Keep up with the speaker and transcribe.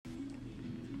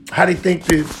how they think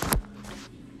that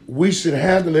we should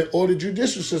handle it or the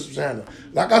judicial system's handle it.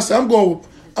 Like I said, I'm going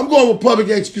with public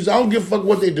execution. I don't give a fuck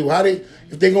what they do.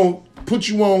 If they gonna put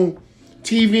you on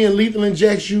TV and lethal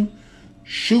inject you,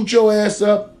 shoot your ass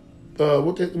up,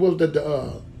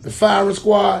 the firing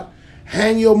squad,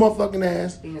 hang your motherfucking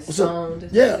ass. Being stoned.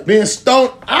 Yeah, being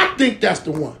stoned. I think that's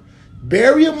the one.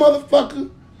 Bury a motherfucker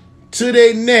to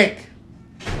their neck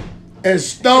and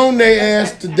stone their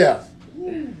ass to death.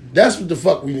 That's what the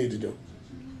fuck we need to do.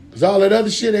 Because all that other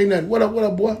shit ain't nothing. What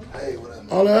up, boy? Hey, what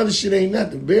up? All that other shit ain't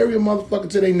nothing. Bury a motherfucker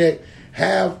to their neck.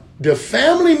 Have the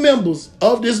family members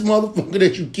of this motherfucker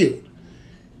that you killed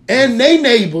and they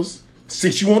neighbors,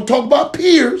 since you want to talk about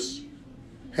peers,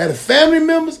 had the family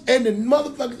members and the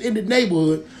motherfuckers in the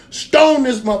neighborhood stone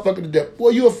this motherfucker to death. Boy,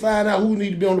 you'll find out who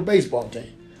need to be on the baseball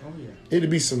team. Oh, yeah. It'll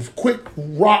be some quick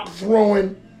rock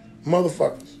throwing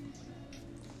motherfuckers.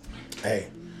 Hey,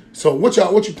 so what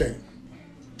you think?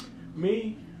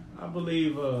 Me, I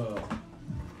believe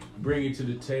bring it to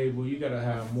the table. You gotta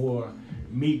have more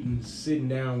meetings, sitting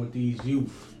down with these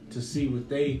youth to see what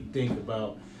they think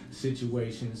about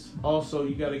situations. Also,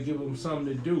 you gotta give them something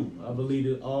to do. I believe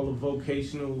that all the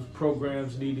vocational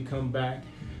programs need to come back,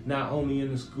 not only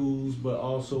in the schools but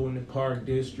also in the park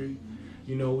district.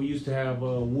 You know, we used to have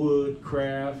wood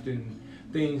craft and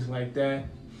things like that.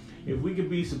 If we could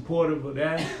be supportive of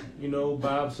that, you know,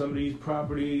 buy up some of these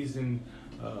properties and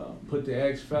put the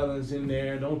ex-felons in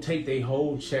there. Don't take their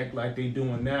whole check like they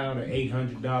doing now, the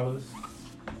 $800.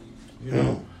 You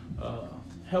know,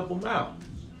 help them out.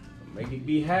 Make it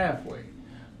be halfway.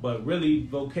 But really,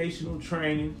 vocational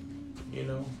training, you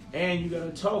know, and you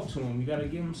got to talk to them. You got to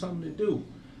give them something to do.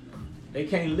 They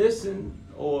can't listen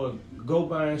or go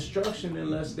by instruction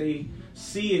unless they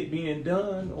see it being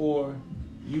done or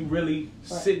you really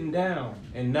sitting down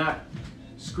and not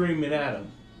screaming at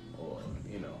them.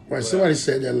 Right, somebody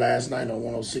said that last night on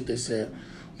 106. They said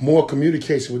more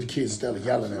communication with the kids instead of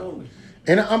yelling at them.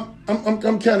 And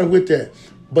I'm kind of with that.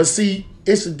 But see,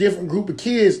 it's a different group of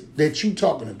kids that you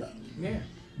talking about. Yeah.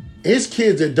 It's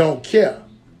kids that don't care.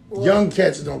 Well, young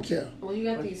cats that don't care. Well, you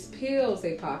got these pills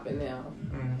they popping now,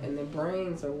 and their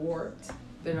brains are warped.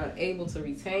 They're not able to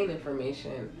retain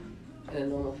information in a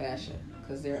normal fashion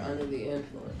because they're under the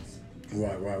influence.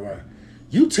 Right.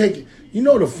 You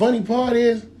know the funny part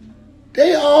is,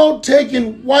 they all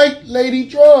taking white lady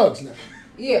drugs now.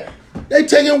 Yeah. They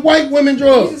taking white women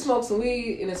drugs. They used to smoke some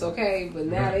weed and it's okay, but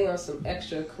now they on some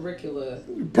extracurricular.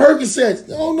 Percocets.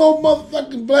 Oh no,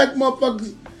 motherfucking black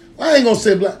motherfuckers. I ain't gonna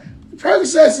say black.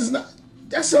 Percocets is not.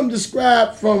 That's something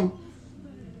described from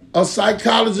a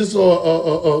psychologist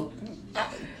or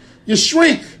your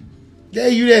shrink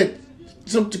gave you that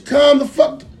something to calm the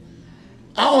fuck.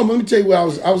 Let me tell you what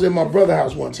I was at my brother's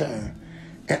house one time.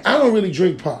 And I don't really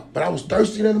drink pop, but I was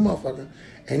thirsty than a motherfucker.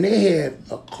 And they had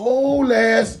a cold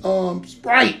ass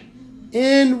Sprite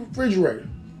in the refrigerator.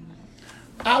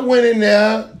 I went in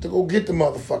there to go get the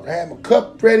motherfucker. I had my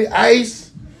cup ready,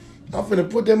 ice. I'm finna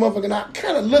put that motherfucker in. I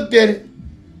kind of looked at it.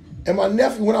 And my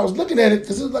nephew, when I was looking at it,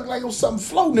 because it looked like it was something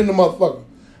floating in the motherfucker.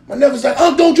 My nephew's like,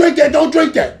 oh, don't drink that. Don't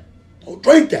drink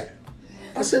that.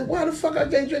 I said, why the fuck I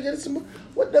can't drink it?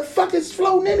 What the fuck is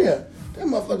floating in here? That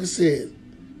motherfucker said,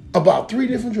 about 3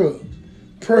 different drugs.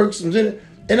 Perks, and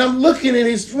I'm looking at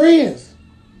his friends.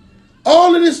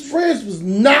 All of his friends was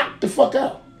knocked the fuck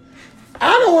out.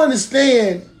 I don't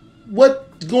understand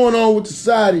what's going on with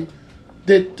society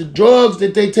that the drugs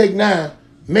that they take now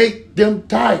make them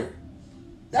tired.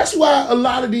 That's why a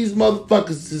lot of these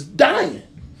motherfuckers is dying.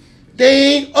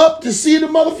 They ain't up to see the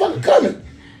motherfucker coming.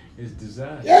 It's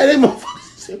designed. Yeah, they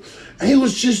motherfuckers. He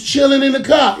was just chilling in the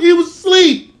car. He was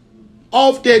asleep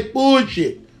off that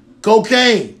bullshit.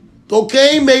 Cocaine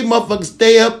made motherfuckers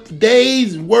stay up for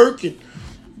days and work and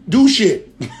do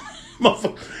shit.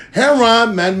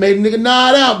 Heroin, man, made a nigga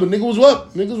nod out, but niggas was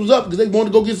up. Niggas was up because they wanted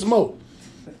to go get some more.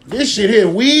 This shit here,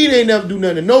 weed ain't never do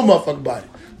nothing to no motherfucking body.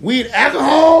 Weed,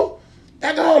 alcohol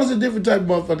is a different type of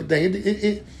motherfucking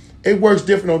thing. It works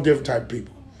different on different type of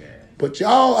people. Yeah. But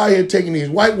y'all out here taking these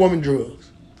white woman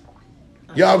drugs.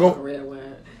 Y'all go red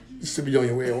wine. You should be on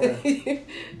your red wine.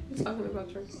 Talking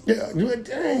about drinking. Yeah,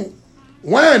 dang.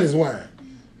 Wine is wine.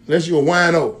 Unless you're a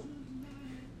wino.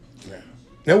 Yeah.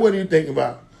 Now what do you think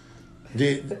about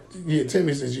tell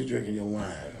me since you're drinking your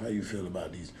wine, how you feel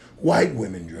about these white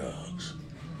women drugs?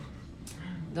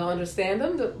 Don't understand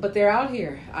them, but they're out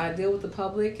here. I deal with the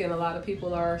public, and a lot of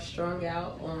people are strung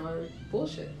out on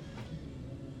bullshit.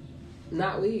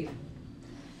 Not weed.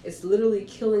 It's literally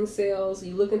killing cells.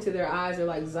 You look into their eyes, they're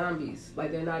like zombies.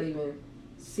 Like they're not even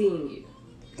seeing you.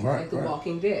 Right, like The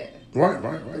Walking Dead. Right.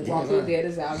 The Walking Dead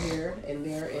is out here, and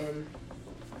they're in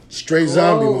Straight Gross.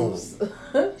 zombie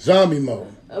mode. Zombie mode.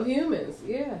 Of humans,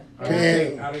 yeah. Are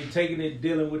they taking it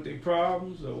dealing with their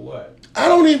problems or what? I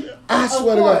don't even. I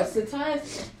swear to God. The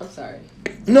ties. I'm sorry.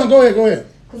 No, go ahead.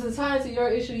 Because the ties to your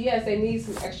issue, yes, they need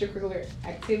some extracurricular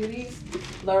activities,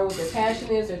 learn what their passion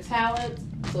is, their talent,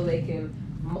 so they can,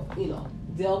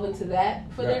 delve into that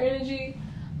for their energy.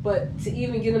 But to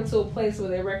even get them to a place where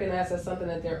they recognize that's something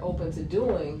that they're open to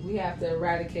doing, we have to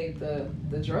eradicate the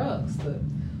drugs, the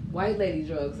white lady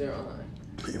drugs they're on.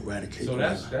 Eradicate. So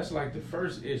that's like the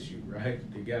first issue, right?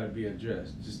 They got to be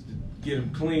addressed. Just to get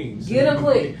them clean. Get them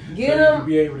clean. Get them. So you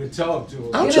be able to talk to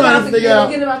them. I'm trying to figure out.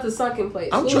 Get them out the sunken place.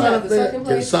 I'm trying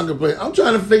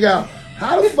to figure out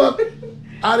how the fuck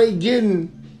are they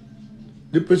getting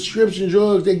the prescription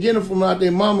drugs? They getting them from out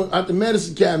their mama, out the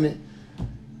medicine cabinet.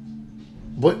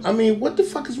 But I mean, what the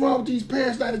fuck is wrong with these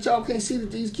parents now that y'all can't see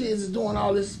that these kids is doing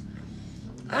all this?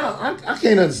 I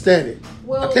can't understand it.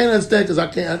 Well, I can't understand because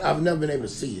I've never been able to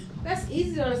see it. That's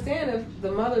easy to understand if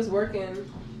the mother's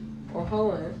working or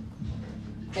hoeing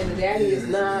and the daddy is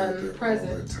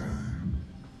non-present.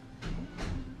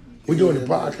 We're doing the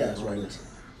podcast right now.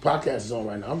 Podcast is on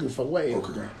right now. I don't give a fuck what age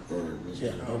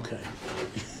yeah, okay.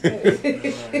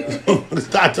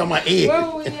 Start talking about Ed. Where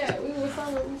were we at? We were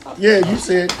talking. Yeah, you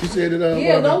said it.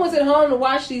 Yeah, no one's at home to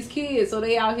watch these kids, so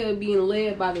they out here being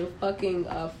led by their fucking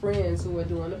friends who are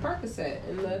doing the Percocet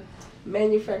and the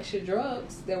manufactured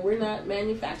drugs that we're not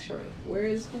manufacturing.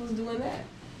 Who's doing that?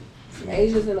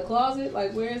 Asians in the closet?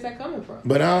 Like, where is that coming from?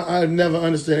 But I never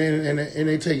understand, and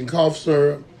they taking cough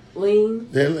syrup. Lean.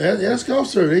 That's cough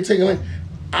syrup. They taking lean.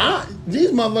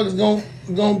 These motherfuckers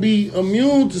gonna be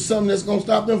immune to something that's gonna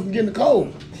stop them from getting the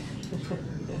cold.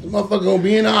 The motherfucker gonna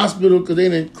be in the hospital because they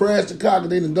done crashed the car, because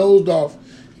they done dozed off,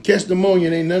 catch pneumonia,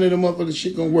 and ain't none of the motherfuckers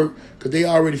shit gonna work because they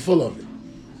already full of it.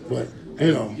 But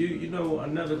you know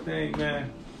another thing,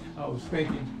 man. I was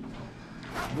thinking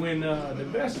when the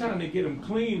best time to get them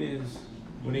clean is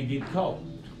when they get caught.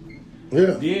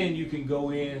 Yeah. Then you can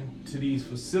go in to these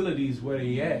facilities where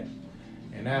they at,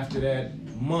 and after that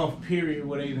month period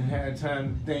where they done had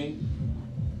time to think,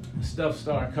 stuff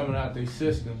start coming out their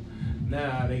system.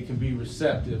 Now they can be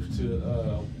receptive to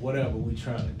whatever we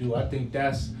trying to do. I think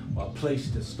that's a place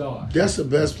to start. That's the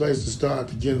best place to start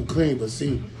to get them clean. But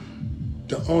see,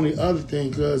 the only other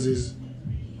thing, cuz, is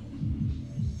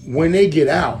when they get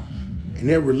out and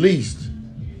they're released,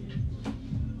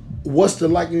 what's the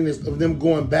likeliness of them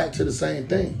going back to the same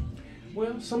thing?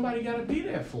 Well, somebody got to be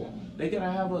there for them. They got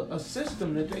to have a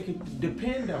system that they can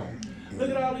depend on. Look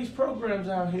at all these programs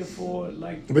out here for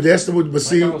like. But that's the. But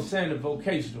see, like I was saying, the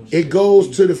vocational. It goes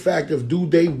to the fact of, do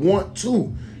they want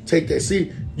to take that?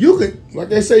 See, you can, like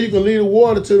they say, you can leave the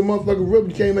water to the motherfucker rip.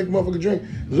 You can't make the motherfucker drink.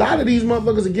 A lot of these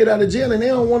motherfuckers that get out of jail and they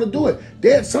don't want to do it.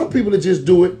 There's some people that just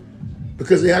do it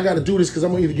because I got to do this because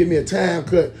I'm gonna either give me a time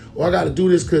cut or I got to do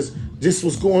this because this is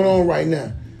what's going on right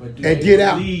now. But do and they get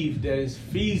out. Believe that it's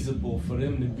feasible for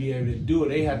them to be able to do it?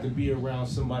 They have to be around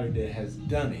somebody that has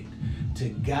done it to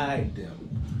guide them.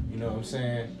 You know what I'm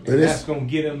saying? And that's gonna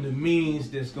get them the means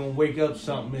that's gonna wake up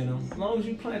something in them. As long as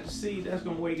you plant the seed, that's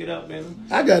gonna wake it up in them.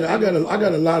 I got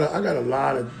a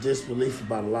lot of disbelief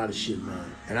about a lot of shit,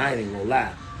 man. And I ain't even gonna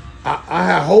lie. I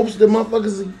have hopes that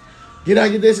motherfuckers get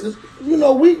out of this. You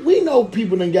know, we know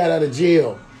people that got out of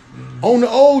jail on the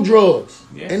old drugs,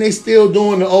 and they still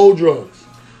doing the old drugs.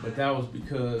 But that was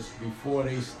because before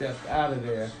they stepped out of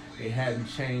there, they hadn't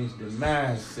changed their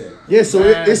mindset. Yeah, so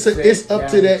it's up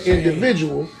to that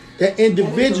individual. That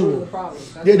individual.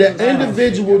 Yeah, that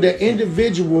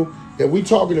individual that we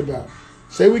talking about.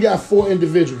 Say we got 4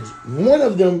 individuals. One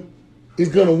of them is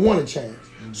gonna want to change.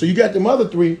 So you got them other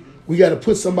 3. We got to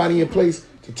put somebody in place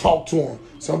to talk to them.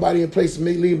 Somebody in place to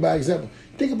lead by example.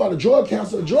 Think about a drug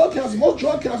counselor. Most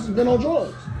drug counselors been on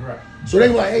drugs. Right. So they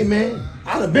were like, hey, man,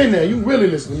 I done been there. You really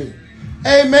listen to me.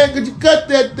 Hey, man, could you cut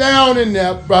that down in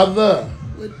there, brother?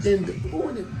 But then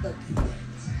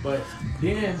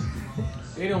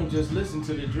they don't just listen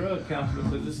to the drug counselor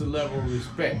because it's a level of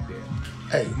respect there.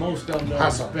 Hey, most of them don't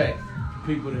respect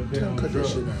people that have been on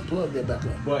drugs. Plug that back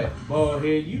up. But,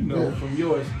 Baldhead, you know from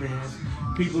your experience,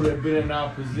 people that have been in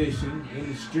our position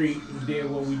in the street and did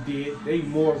what we did, they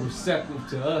more receptive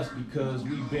to us because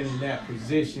we've been in that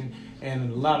position,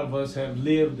 and a lot of us have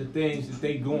lived the things that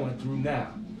they going through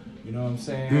now. You know what I'm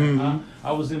saying? Mm-hmm.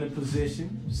 I was in a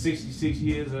position, 66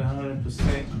 years at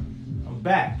 100%. I'm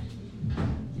back.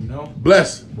 You know?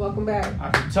 Bless. Welcome back.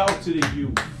 I can talk to the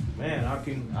youth. Man, I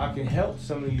can help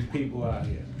some of these people out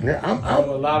here. Yeah, I have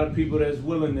a lot of people that's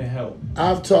willing to help.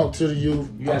 I've talked to the youth.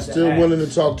 I'm still willing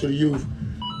to talk to the youth.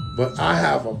 But I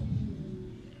have and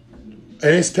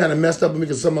it's kind of messed up with me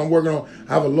because something I'm working on,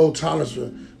 I have a low tolerance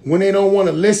when they don't want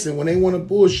to listen, when they want to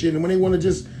bullshit, and when they want to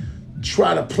just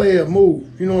try to play a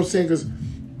move. You know what I'm saying? Because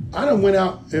I done went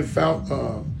out and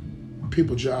found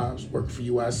people jobs, working for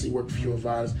UIC, working for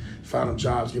UAdvisors, found them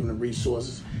jobs, giving them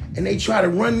resources. And they try to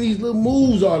run these little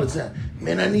moves all the time.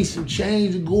 Man, I need some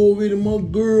change to go over to my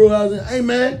girl. I was like, hey,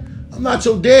 man, I'm not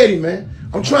your daddy, man.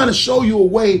 I'm trying to show you a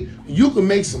way you can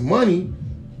make some money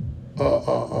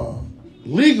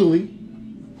legally.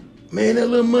 Man, that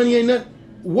little money ain't nothing.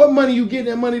 What money you get,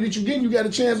 that money that you getting, you got a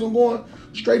chance on going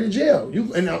straight to jail.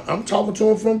 And I'm talking to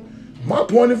him from my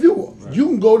point of view. Right. You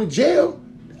can go to jail.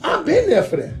 I've been there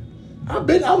for that.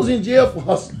 I was in jail for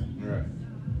hustling. Right.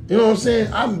 You know what I'm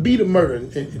saying? I beat a murder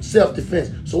in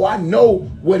self-defense. So I know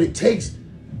what it takes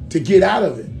to get out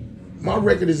of it. My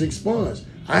record is expunged.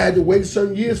 I had to wait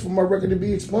certain years for my record to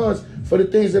be expunged for the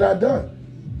things that I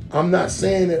done. I'm not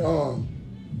saying that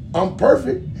I'm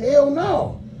perfect. Hell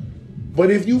no. But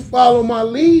if you follow my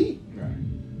lead, right,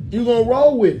 you're going to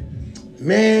roll with it.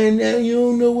 Man, now you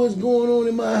don't know what's going on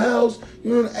in my house.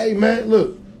 You know, hey, man,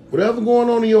 look, whatever going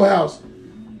on in your house,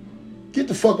 get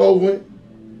the fuck over with.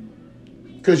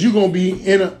 Because you're going to be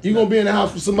in the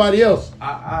house with somebody else.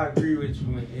 I agree with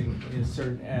you in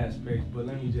certain aspects, but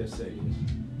let me just say this.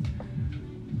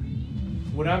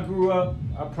 When I grew up,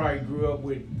 I probably grew up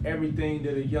with everything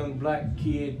that a young black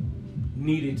kid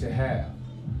needed to have.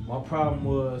 My problem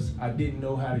was I didn't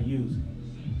know how to use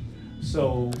it.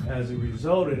 So as a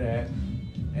result of that,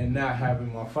 and not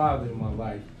having my father in my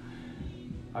life,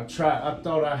 I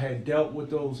thought I had dealt with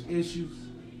those issues,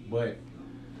 but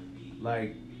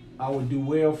like I would do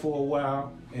well for a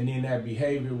while and then that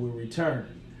behavior would return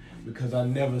because I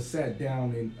never sat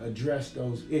down and addressed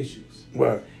those issues.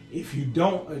 Right. If you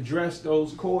don't address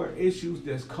those core issues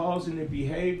that's causing the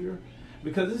behavior,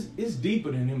 because it's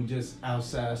deeper than them just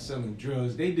outside selling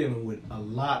drugs. They dealing with a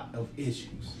lot of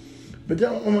issues. But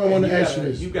I want to ask you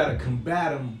this: you got to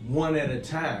combat them one at a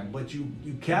time. But you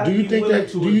gotta do you be think willing that?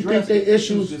 to Do you address think their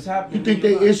issues? You think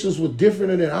their issues were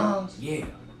different than ours? Yeah,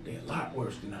 they're a lot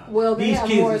worse than ours. Well, these have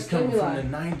kids more is coming stimuli.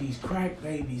 from the '90s, crack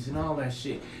babies and all that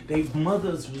shit. Their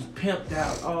mothers was pimped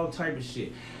out, all type of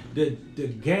shit. The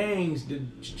gangs, the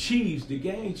chiefs, the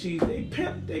gang chiefs, they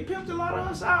pimped a lot of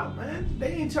us out, man. They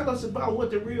ain't tell us about what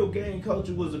the real gang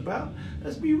culture was about.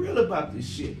 Let's be real about this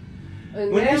shit.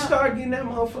 And when they started getting that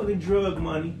motherfucking drug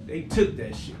money, they took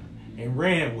that shit and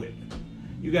ran with it.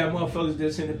 You got motherfuckers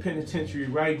that's in the penitentiary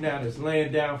right now that's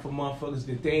laying down for motherfuckers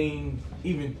that they ain't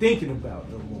even thinking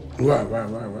about no more.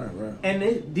 Right.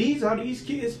 And these are these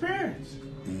kids' parents.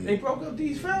 They broke up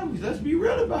these families. Let's be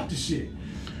real about the shit.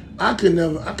 I could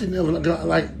never,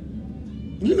 like,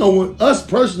 you know, when us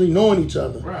personally knowing each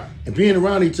other, right, and being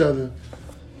around each other,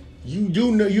 you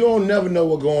don't never know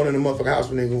what's going on in the motherfucking house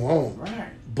when they go home. Right.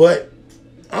 But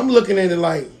I'm looking at it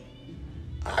like,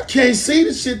 I can't see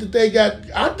the shit that they got.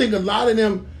 I think a lot of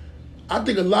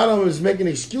them is making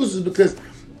excuses because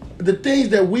the things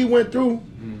that we went through,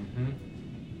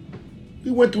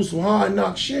 we went through some hard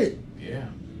knock shit. Yeah.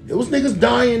 It was niggas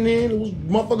dying then. It was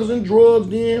motherfuckers in drugs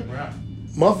then. Right.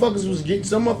 Some motherfuckers was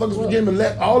getting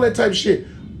all that type of shit.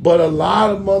 But a lot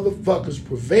of motherfuckers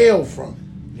prevailed from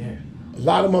it. Yeah. A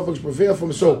lot of motherfuckers prevailed from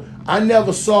it. So I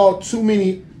never saw too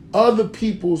many other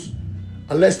people's,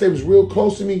 unless they was real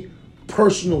close to me,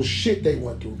 personal shit they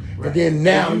went through. Right. And then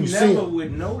now you see never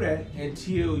would know that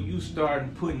until you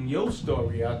start putting your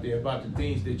story out there about the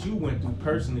things that you went through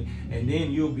personally, and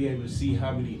then you'll be able to see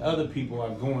how many other people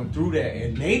are going through that,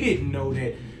 and they didn't know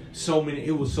that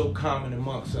it was so common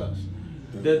amongst us.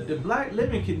 The black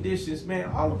living conditions, man,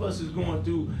 all of us is going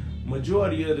through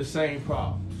majority of the same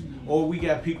problems. Or we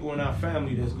got people in our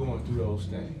family that's going through those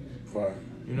things. Right.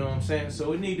 You know what I'm saying?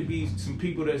 So it need to be some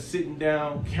people that's sitting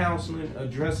down, counseling,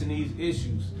 addressing these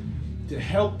issues to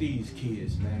help these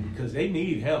kids, man, because they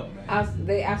need help, man.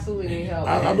 They absolutely need help.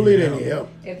 I believe they need help.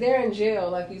 If they're in jail,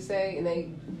 like you say, and they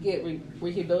get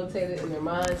rehabilitated in their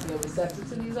minds and they're receptive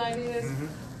to these ideas,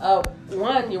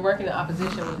 one, you're working in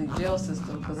opposition with the jail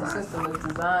system because the system is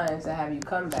designed to have you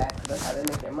come back. That's how they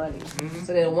make their money.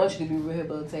 So they don't want you to be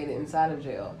rehabilitated inside of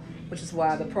jail, which is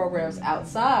why the programs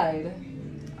outside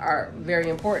are very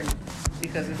important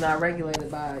because it's not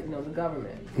regulated by the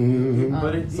government.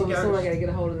 But someone got to get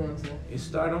a hold of them. So. It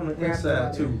start on the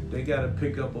inside too. They got to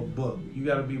pick up a book. You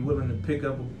got to be willing to pick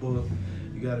up a book.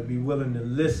 You got to be willing to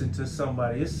listen to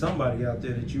somebody. It's somebody out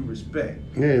there that you respect.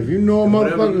 Yeah, if you know a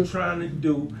motherfucker, whatever you're trying to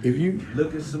do, if you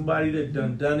look at somebody that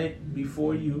done it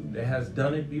before you, that has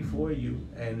done it before you,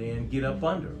 and then get up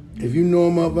under them. If you know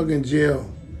a motherfucker in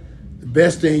jail, the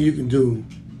best thing you can do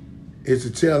is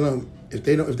to tell them if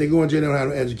they go in jail, they don't have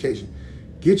no education.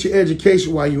 Get your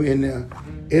education while you're in there.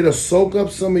 It'll soak up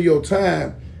some of your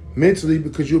time, mentally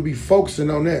because you'll be focusing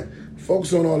on that.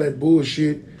 Focus on all that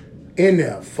bullshit in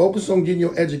there. Focus on getting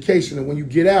your education. And when you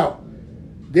get out,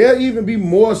 there'll even be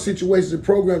more situations and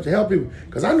programs to help people.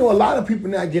 Because I know a lot of people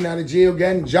now getting out of jail,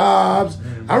 getting jobs.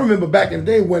 I remember back in the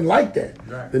day, it wasn't like that.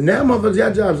 Right. The now motherfuckers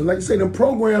got jobs. And like I say, them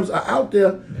programs are out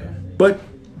there, but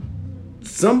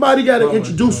somebody got to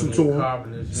introduce them to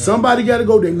them. Somebody got to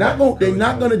go. They're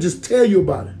not gonna just tell you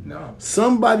about it. No.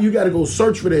 Somebody, you got to go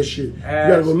search for that shit. You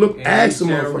got to go look, ask them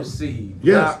motherfuckers.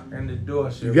 Yes. And the door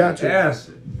you got to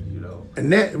answer. You know.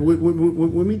 And that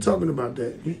when we talking about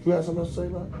that, you have something else to say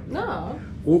about it? No.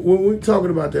 When we're talking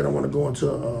about that, I want to go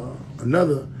into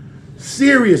another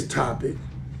serious topic.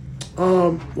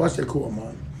 Watch that cool,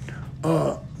 man.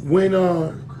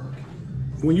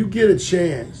 When you get a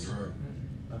chance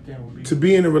to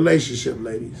be in a relationship,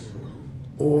 ladies,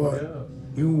 or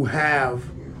you have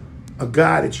a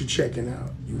guy that you're checking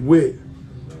out, you with,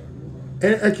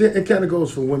 and it kind of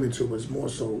goes for women too, but it's more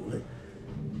so. Like,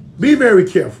 be very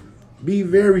careful. Be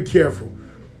very careful.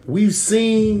 We've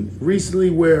seen recently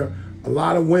where a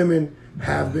lot of women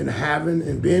have been having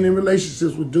and being in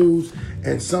relationships with dudes,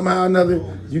 and somehow or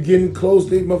another you getting close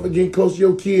to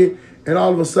your kid, and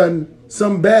all of a sudden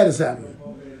something bad is happening.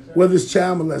 Whether it's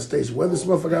child molestation, whether this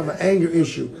motherfucker have an anger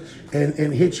issue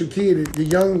and hit your kid, the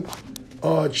young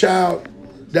child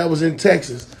that was in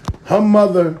Texas, her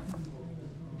mother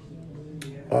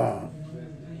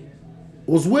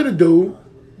was with a dude.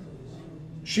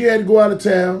 She had to go out of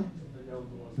town.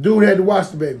 Dude had to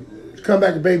watch the baby. She come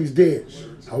back, the baby's dead.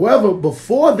 However,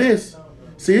 before this,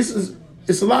 see,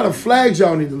 it's a lot of flags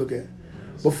y'all need to look at.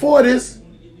 Before this,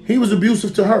 he was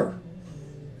abusive to her.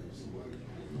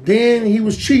 Then he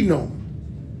was cheating on her.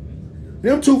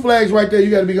 Them two flags right there, you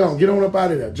got to be gone. Get on up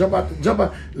out of there. Jump out.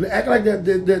 Act like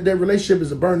that relationship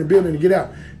is a burning building to get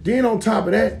out. Then on top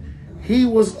of that, he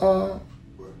was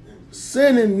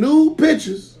sending nude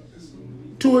pictures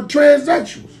to a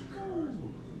transsexual.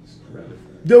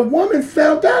 The woman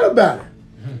found out about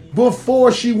it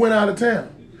before she went out of town.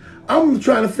 I'm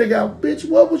trying to figure out, bitch,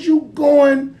 what was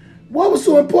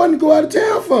so important to go out of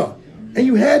town for? And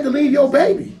you had to leave your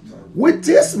baby with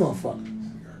this motherfucker.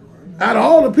 Out of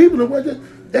all the people that went there,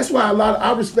 that's why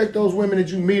I respect those women that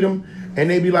you meet them and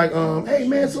they be like, hey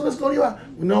man, so let's go to your house.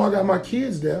 No, I got my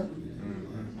kids there.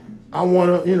 I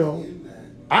want to,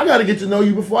 I got to get to know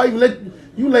you before I even let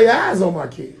you lay eyes on my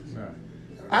kids.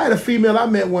 I had a female I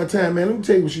met one time, man. Let me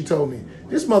tell you what she told me.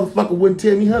 This motherfucker wouldn't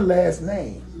tell me her last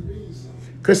name.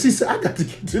 Because she said, I got to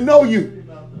get to know you.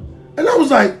 And I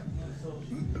was like,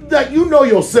 you know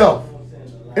yourself.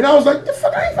 And I was like, the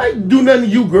fuck, I ain't do nothing to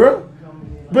you, girl.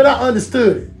 But I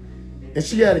understood it. And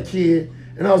she had a kid.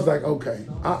 And I was like, okay,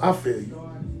 I feel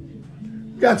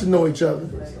you. Got to know each other.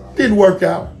 Didn't work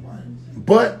out.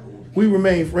 But we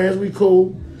remained friends. We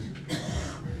cool.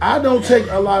 I don't take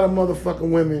a lot of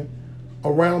motherfucking women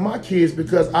around my kids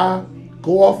because I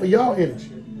go off of y'all energy.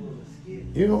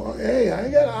 Hey,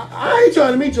 I ain't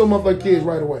trying to meet your motherfucking kids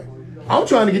right away. I'm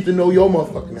trying to get to know your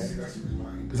motherfucking ass.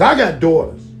 Because I got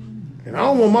daughters. And I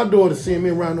don't want my daughter seeing me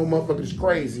around no motherfuckers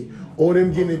crazy or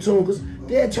them getting into them. Because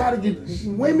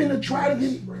women will try to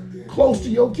get close to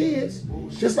your kids.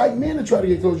 Just like men will try to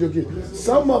get close to your kids.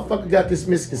 Some motherfucker got this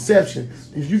misconception.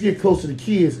 If you get close to the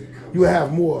kids, you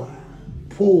have more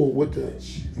pull with the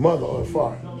mother or the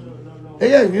father.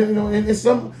 Yeah, and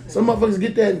some motherfuckers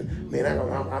get that. Man,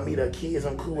 I meet her kids.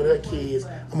 I'm cool with her kids.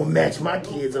 I'm gonna match my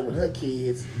kids up with her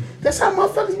kids. That's how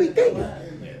motherfuckers be thinking.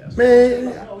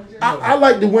 Man, I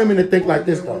like the women that think like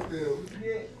this though.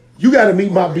 You gotta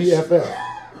meet my BFF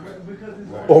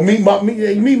or meet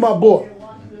my boy.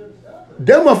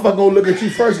 That motherfucker gonna look at you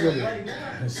first.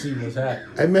 And see what's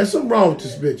happening. Hey man, something wrong with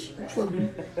this bitch.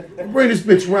 Don't bring this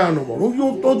bitch around no more.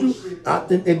 Don't you?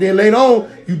 And then later on,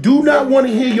 you do not want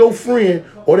to hear your friend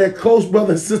or that close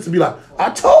brother and sister be like, I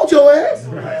told your ass.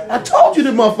 I told you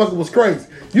that motherfucker was crazy.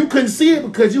 You couldn't see it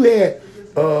because you had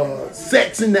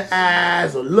sex in the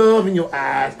eyes or love in your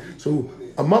eyes. So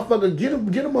a motherfucker, get a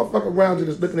motherfucker around you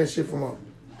that's looking at shit from a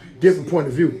different point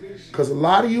of view. Because a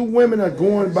lot of you women are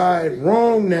going by it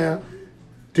wrong now,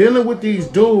 dealing with these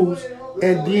dudes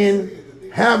and then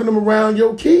having them around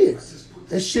your kids.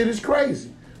 That shit is crazy.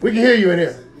 We can hear you in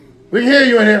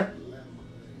here.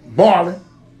 Barley.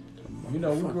 We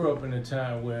grew up in a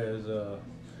time where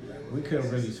we couldn't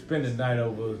really spend the night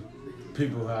over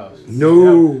people's house.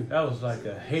 No. That was like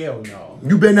a hell no.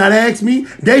 You better not ask me.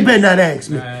 They better not ask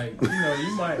me.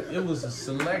 It was a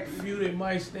select few that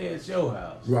might stay at your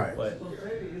house. Right. But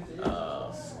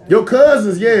your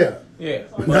cousins, yeah. Yeah.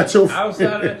 Not your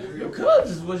outside of your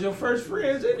cousins was your first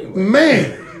friends anyway.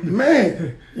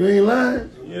 Man. You ain't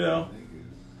lying.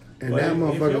 And But that if your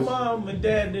motherfucker. mom and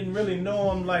dad didn't really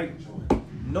know him, like,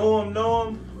 know him,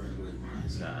 nah,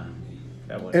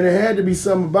 that wasn't. And it had to be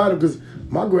something about it because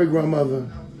my great grandmother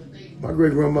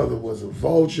was a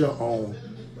vulture on.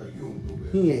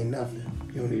 He ain't nothing.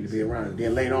 You don't need to be around him.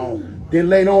 Then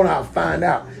later on, I'll find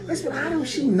out. I said, how does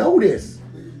she know this?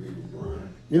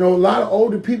 You know, a lot of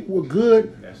older people were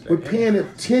good with paying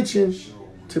attention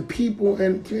to people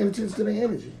and paying attention to their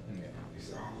energy.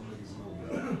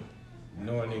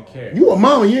 Knowing they care. You a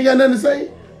mama, you ain't got nothing to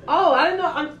say? Oh, I didn't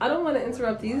know. I don't want to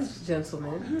interrupt these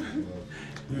gentlemen.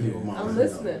 You a mama. I'm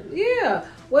listening. Yeah.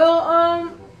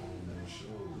 Well,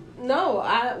 no.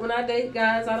 When I date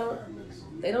guys,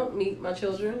 they don't meet my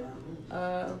children.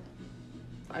 I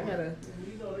gotta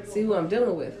see who I'm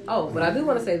dealing with. Oh, but I do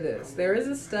want to say this. There is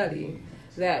a study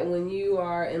that when you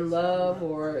are in love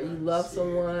or you love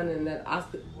someone and that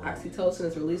oxytocin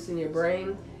is released in your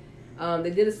brain,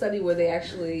 they did a study where they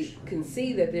actually can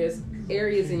see that there's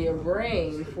areas in your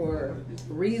brain for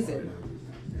reason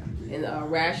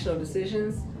and rational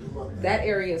decisions. That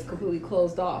area is completely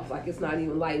closed off. Like it's not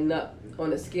even lighting up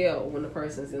on a scale when the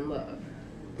person's in love.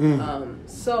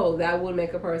 So that would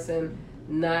make a person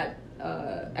not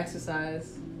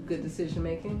exercise good decision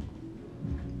making.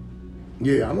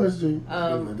 Yeah, I'm listening.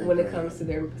 When it comes to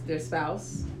their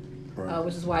spouse, right.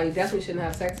 Which is why you definitely shouldn't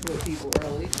have sex with people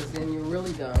early, because then you're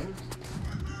really dumb.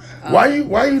 Why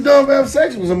you dumb for having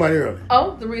sex with somebody early?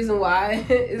 Oh, the reason why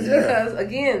is because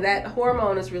again that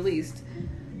hormone is released.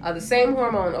 The same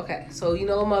hormone. Okay, so you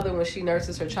know a mother when she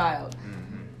nurses her child,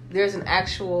 there's an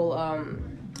actual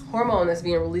hormone that's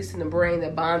being released in the brain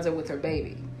that bonds her with her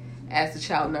baby as the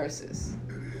child nurses.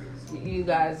 You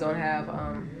guys don't have,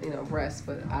 breasts,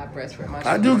 but I breastfeed my children.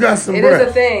 I do got some breasts. breasts. It is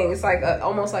a thing. It's like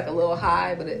almost like a little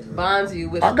high, but it bonds you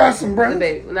with. I got some breasts. The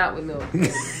baby, not with milk.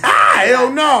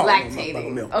 Hell no.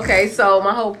 Lactating. Okay, so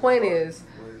my whole point is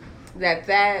that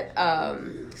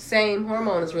same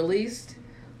hormone is released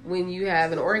when you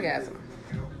have an orgasm.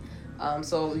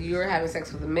 So you're having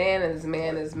sex with a man, and this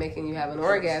man is making you have an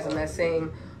orgasm. That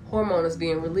same hormone is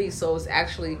being released, so it's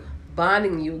actually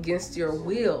bonding you against your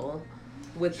will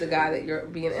with the guy that you're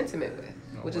being intimate with,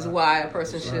 which is why a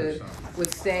person should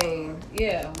withstand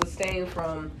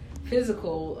from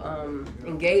physical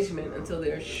engagement until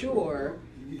they're sure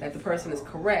that the person is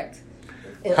correct.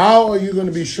 And how are you going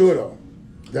to be sure though?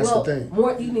 That's the thing.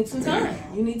 You need some time.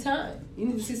 You need time. You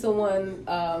need to see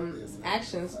someone's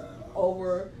actions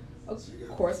over a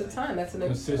course of time. That's an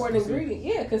important ingredient.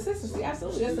 Yeah, consistency.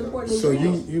 Absolutely, that's an important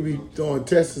ingredient. So you be throwing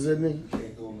tests at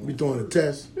nigga? Be throwing a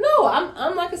test? No,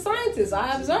 I'm like a scientist.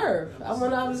 I observe. I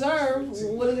want to observe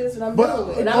what it is that I'm dealing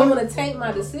with, and I don't want to taint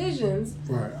my decisions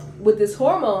with this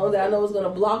hormone that I know is going to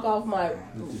block off my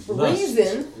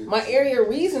reason. My area of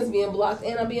reasons being blocked,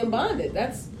 and I'm being bonded.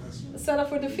 That's set up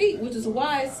for defeat, which is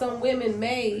why some women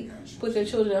may put their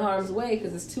children in harm's way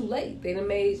because it's too late.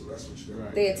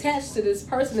 They attach to this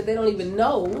person that they don't even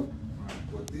know.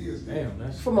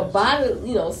 From a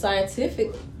body,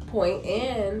 scientific point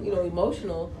and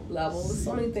emotional level,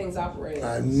 so many things operating.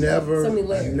 I never knew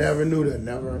that.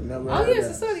 Never. Oh yes,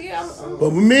 it's study. Yeah,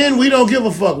 but men, we don't give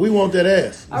a fuck. We want that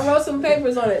ass. I wrote some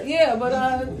papers on it. Yeah, but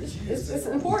it's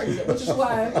important, which is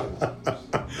why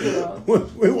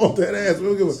we want that ass.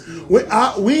 We don't give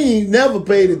a. We ain't never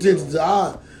paid attention to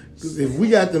our. Because if we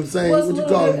got them saying what you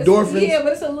call endorphins. Yeah,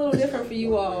 but it's a little different for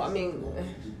you all. I mean,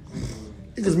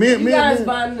 because you guys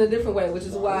bond in a different way, which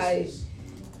is why.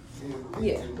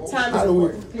 Yeah, time is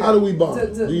important. How do we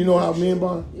bond? Do you know how men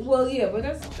bond? Well, yeah, but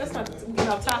that's not getting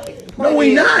off topic. No,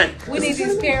 we not. We need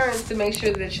these parents to make sure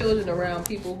that their children are around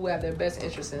people who have their best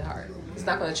interests in heart. It's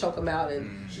not going to choke them out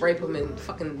and rape them and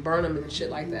fucking burn them and shit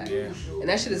like that. Yeah. And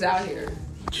that shit is out here.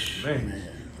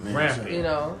 Man.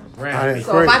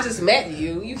 So if I just met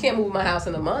you, you can't move my house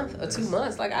in a month or 2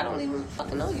 months. Like, I don't even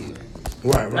fucking know you.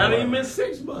 Right. Not even in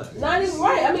 6 months. Not even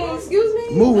right. I mean, excuse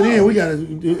me. Moving in, we gotta.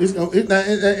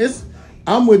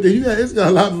 I'm with you. It's got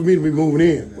a lot for me to be moving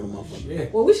in. Yeah.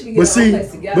 Well, we should be getting our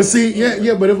place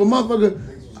together. But if a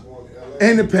motherfucker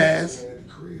in the past,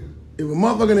 if a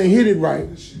motherfucker done hit it right,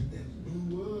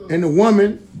 and the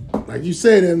woman, like you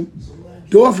said,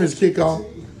 endorphins kick off,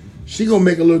 she gonna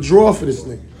make a little drawer for this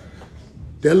nigga.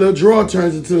 That little drawer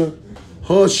turns into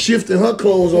her shifting her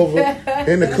clothes over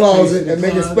in the closet and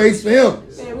making space for him.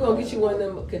 Man, we're gonna get you one of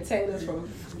them containers from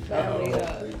family.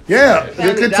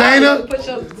 The container. Put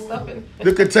your stuff in.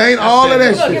 The container, all of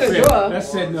that shit. Get a drawer.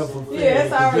 That's setting up for family. Yeah,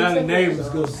 that's already. Now the neighbors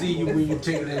gonna see you when you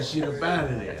taking that shit up out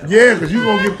of there. Yeah, because you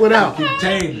gonna get put out.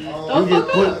 Container. You get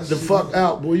put the fuck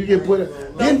out, boy. You get put out.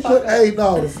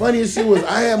 The funniest shit was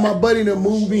I had my buddy that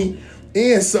moved me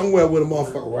in somewhere with a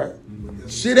motherfucker, right?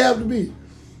 Shit happened to be.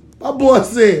 My boy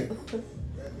said,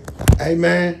 hey,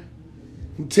 man,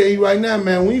 I'm tell you right now,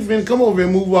 man, we ain't finna come over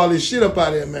and move all this shit up out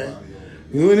of here, man.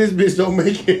 You and this bitch don't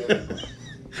make it.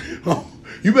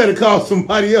 You better call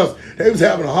somebody else. They was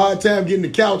having a hard time getting the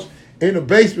couch in the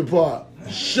basement part.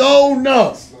 Sure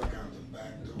enough,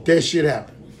 that shit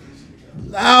happened.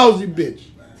 Lousy bitch.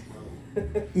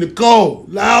 Nicole,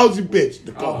 lousy bitch.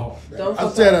 Nicole. Don't I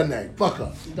fuck said up. her name. Fuck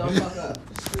up. Don't fuck up.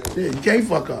 Yeah, you can't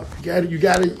fuck up. You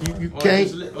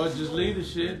can't. Or just leave the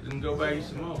shit and go back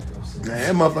some more.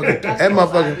 Man, that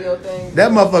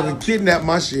motherfucker kidnapped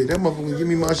my shit. That motherfucker give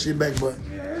me my shit back, but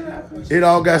it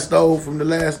all got stole from the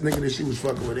last nigga that she was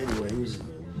fucking with anyway. He was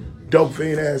dope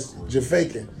fiend ass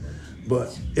Jafakin.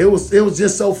 But it was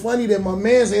just so funny that my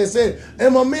man had said it.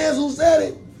 And my man who said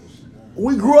it,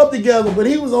 we grew up together, but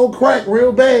he was on crack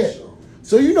real bad.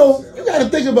 So you know, you gotta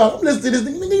think about, I'm listening to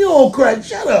this nigga, you on crack,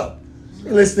 shut up.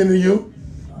 I'm listening to you.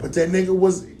 But that nigga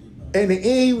was, in the end,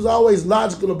 he was always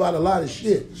logical about a lot of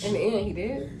shit. In the end, he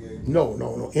did?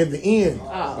 No. In the end,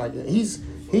 Oh. like he's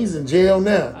in jail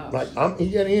now. Oh. Like he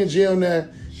got in jail now.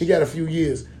 He got a few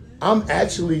years. I'm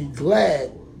actually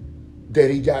glad that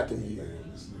he got them here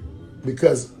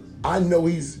because I know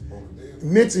he's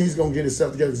mentally he's gonna get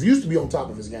himself together. 'Cause he used to be on top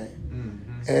of his game,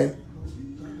 and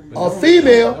a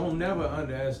female. Don't never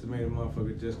underestimate a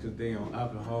motherfucker just because they on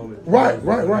alcohol. Right.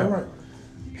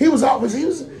 He was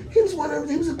one of them.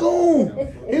 He was a goon.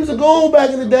 He was a goon back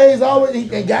in the days.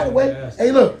 Always and got away.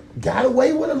 Hey, look, got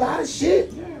away with a lot of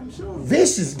shit. Yeah, I'm sure.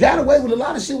 Vicious, got away with a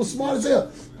lot of shit. Was smart as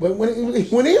hell. But when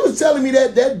he was telling me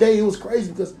that day, it was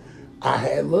crazy because I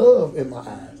had love in my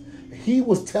eyes. He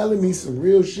was telling me some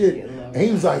real shit, and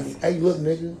he was like, "Hey, look,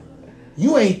 nigga,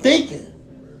 you ain't thinking.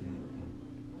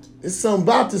 There's something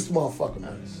about this motherfucker,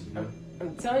 man."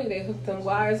 I'm telling you, they hooked them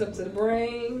wires up to the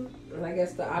brain, and I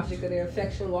guess the object of their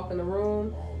affection walk in the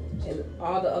room, and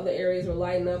all the other areas were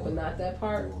lighting up, but not that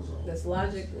part. That's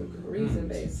logic and reason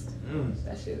based.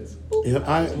 That shit is. Whoop.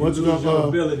 Yeah, Lose your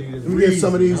ability to let me get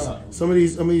some of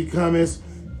reason, these comments.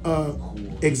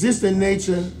 Existing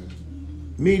nature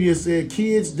media said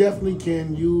kids definitely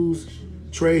can use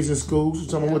trades in schools. You're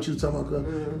talking about what you talking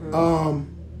about?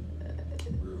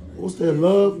 What's that?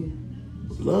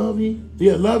 Lovey?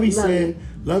 Yeah, Lovey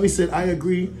said, I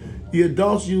agree. The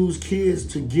adults use kids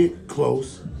to get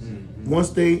close. Once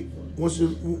that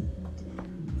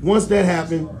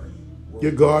happens,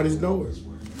 your guard is nowhere.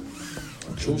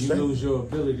 You lose your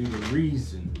ability to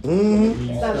reason.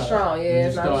 It's not strong,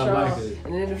 it's not start strong. liking it.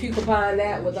 And then if you combine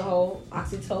that with the whole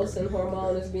oxytocin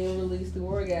hormone that's being released through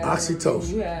orgasm, Oxytocin.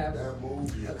 you have a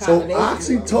So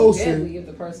combination oxytocin- deadly if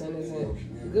the person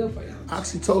isn't good for you.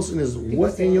 Oxytocin is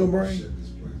what in your brain?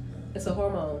 It's a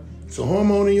hormone It's a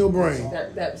hormone in your brain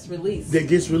that's released. that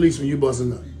gets released when you bust a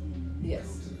nut. Yes.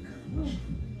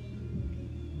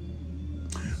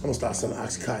 I'm gonna start selling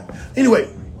Oxycontin. Anyway,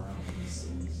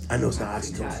 I know it's not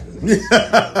oxytocin.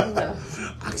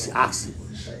 Oxy.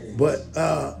 But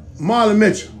Marlon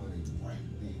Mitchell.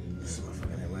 This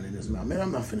motherfucker ain't running his mouth. Man,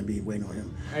 I'm not finna be waiting on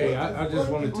him. Hey, I just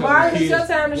want to tell Mark, the it's your kids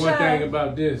time to one shine. thing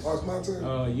about this. Oh, it's my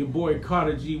turn. Your boy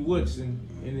Carter G. Woodson,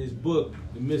 in his book,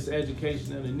 The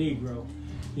Miseducation of the Negro,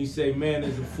 he say man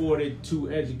is afforded two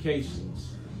educations.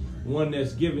 One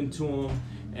that's given to him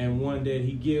and one that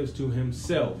he gives to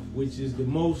himself, which is the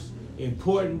most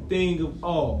important thing of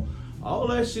all. All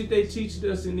that shit they teach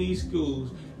us in these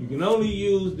schools, you can only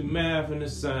use the math and the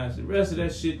science. The rest of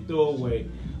that shit throw away.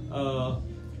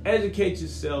 Educate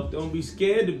yourself. Don't be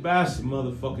scared to buy some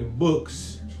motherfucking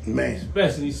books. Man.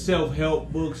 Especially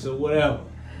self-help books or whatever.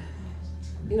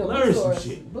 You know, Learn some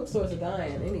shit. bookstores are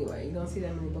dying anyway. You don't see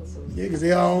that many bookstores. Yeah, because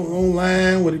they all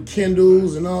online with the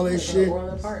Kindles and all that They're shit. growing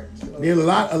apart. Then a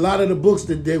lot of the books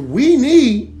that we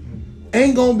need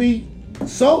ain't gonna be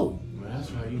sold. Well,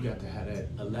 that's why you got to have that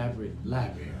elaborate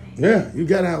library. Yeah, you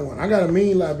gotta have one. I got a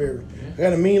mean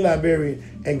library.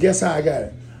 And guess how I got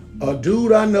it? A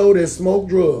dude I know that smoked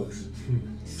drugs,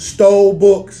 stole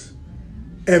books,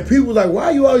 and people like, why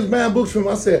are you always buying books from him?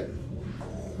 I said,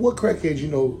 what crackhead you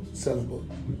know selling books?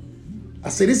 I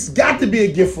said, this has got to be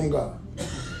a gift from God.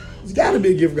 It's got to be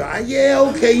a gift from God. Yeah,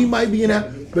 okay, he might be in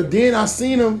that. But then I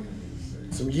seen him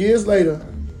some years later,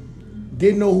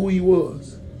 didn't know who he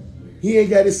was. He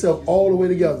ain't got himself all the way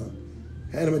together.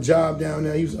 Had him a job down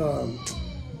there. He was,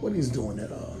 what he's doing that,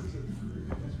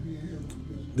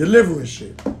 delivering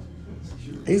shit.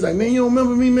 And he's like, man, you don't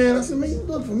remember me, man? I said, man, you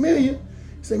look familiar. He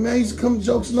said, man, I used to come to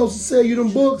Jokes and Notes and sell you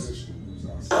them books.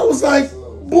 I was like,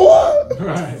 boy,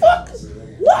 Right. fuck,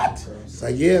 what? It's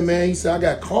like, yeah, man. He said, I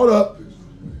got caught up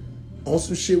on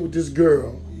some shit with this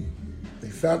girl. They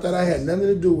found out I had nothing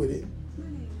to do with it.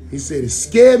 He said, it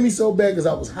scared me so bad because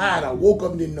I was high and I woke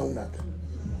up and didn't know nothing.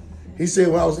 He said,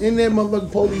 when I was in that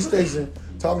motherfucking police station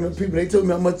talking to people, they told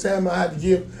me how much time I had to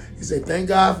give. He said, thank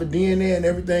God for DNA and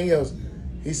everything else.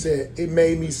 He said, it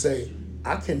made me say,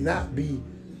 I cannot be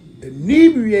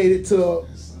inebriated to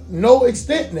no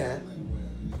extent now.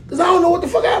 Because I don't know what the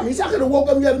fuck happened. He said, I could have woke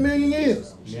up and got a million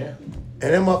years. Yeah. And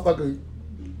that motherfucker,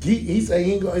 he said,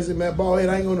 he said, man, bald head,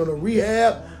 I ain't going to no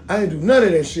rehab. I ain't do none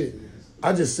of that shit.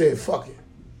 I just said, fuck it.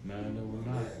 No,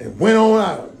 we're not. And went on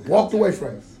out, walked away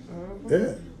from it.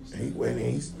 Yeah. And he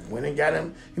went and got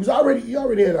him. He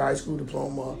already had a high school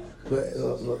diploma,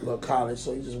 college,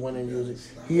 so he just went in music.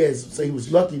 He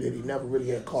was lucky that he never really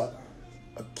had caught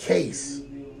a case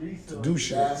to do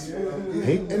shit.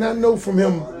 And I know from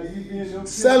him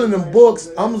selling them books,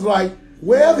 I was like,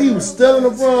 wherever he was stealing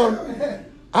them from,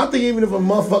 I think even if a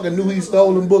motherfucker knew he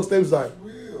stole them books, they was like,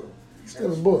 he's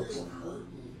stealing books.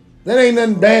 That ain't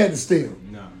nothing bad to steal.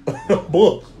 No.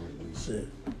 Book. Shit.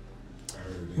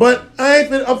 But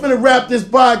I'm finna wrap this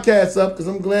podcast up because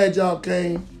I'm glad y'all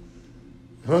came.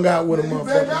 Hung out with a motherfucker. You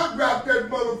better not wrap that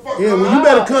motherfucker. Yeah, well, you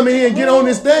better come in here and get on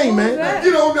this thing, man.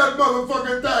 Get on that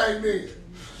motherfucking thing, man.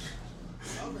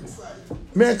 I'm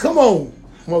excited. Man, come on,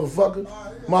 motherfucker.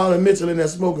 Marlon Mitchell in there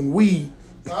smoking weed.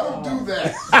 I don't do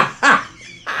that. I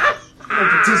don't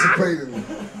participate in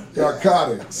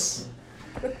narcotics.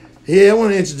 Yeah, I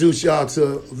want to introduce y'all to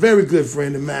a very good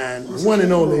friend of mine, one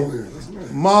and only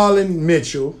Marlon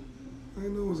Mitchell, I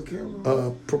didn't know it was a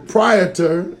camera.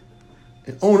 proprietor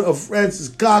and owner of Francis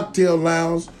Cocktail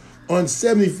Lounge on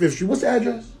 75th Street. What's the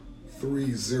address?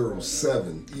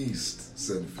 307 East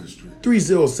 75th Street.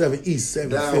 307 East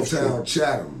 75th Street. Downtown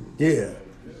Chatham. Yeah.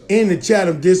 In the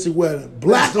Chatham district where the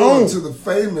black Next door owned to the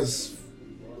famous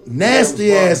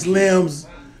nasty ass Limbs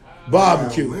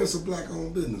barbecue. Man, it's a black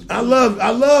owned business. I love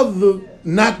the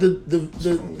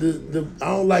I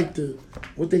don't like the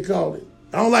what they call it.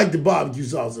 I don't like the barbecue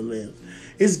sauce of Limbs.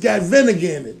 It's got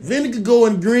vinegar in it. Vinegar go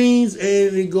in greens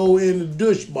and it go in the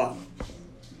douche bottle.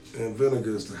 And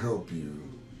vinegar is to help you,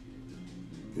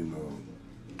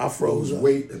 I froze lose up.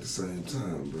 weight at the same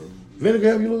time, bro. Vinegar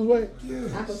help you lose weight?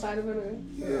 Yeah. Apple cider vinegar.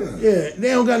 Yeah. Yeah.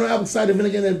 They don't got no apple cider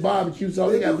vinegar in that barbecue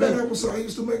sauce. They got vinegar. I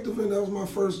used to make the vinegar. That was my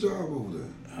first job over there.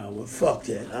 Oh, well, fuck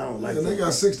that. I don't like And they that.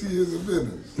 got 60 years of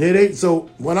business. Yeah, so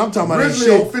when I'm talking about that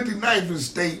Originally on shit. 59th and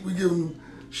State, we give them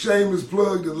shameless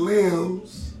plug to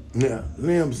Limbs. Yeah,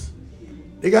 Limbs.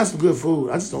 They got some good food.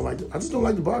 I just don't like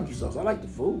the barbecue sauce. I like the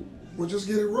food. Well, just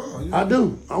get it raw. I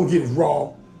do. I don't get it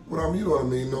raw. Well, you know what I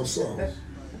mean, no sauce.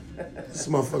 This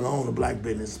motherfucker own a black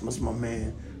business. That's my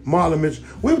man. Marlon Mitchell.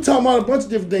 We were talking about a bunch of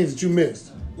different things that you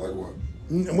missed. Like what?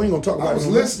 We ain't gonna talk about I it was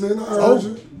no more. listening. I heard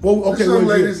you. Well, okay. This young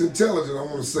what did you lady's intelligent. I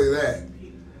want to say that.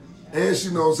 And she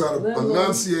knows how to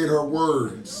enunciate her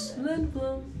words. Lynn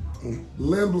Bloom.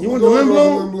 Limblom. You went to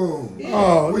Limblom? Limblom.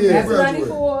 Oh, When you yeah. That's graduated?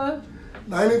 94.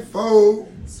 94.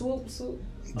 Swoop.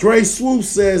 Dre Swoop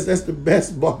says that's the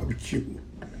best barbecue.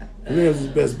 Limbs is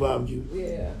the best barbecue.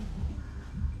 Yeah.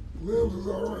 Limbs is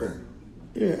all right.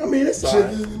 Yeah, I mean, it's all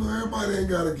Chicken, right. everybody ain't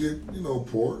got to get,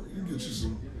 pork. You get you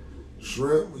some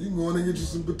shrimp. You can go in and get you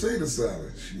some potato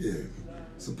salad. Shit.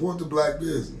 Support the black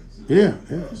business. Yeah,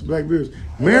 it's black beers.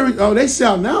 They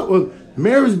shouting out. Well,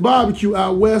 Mary's Barbecue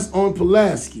out west on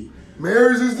Pulaski.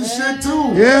 Mary's is the shit,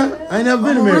 too. Yeah, I ain't never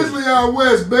been to I'm Mary's. originally out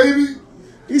west, baby.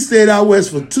 He stayed out west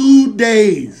for 2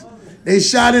 days. They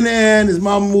shot in the air and his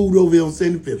mama moved over here on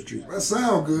 75th Street. That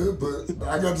sound good, but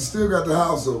I still got the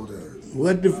house over there.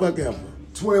 What the fuck ever.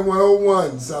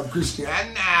 2101 South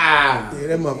Christiana. Yeah,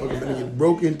 that motherfucker gonna get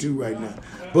broke into right now.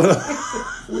 But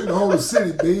We in the whole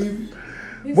city, baby.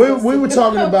 we were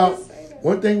talking about,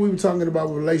 one thing we were talking about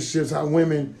with relationships, how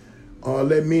women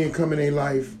let men come in their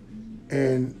life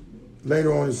and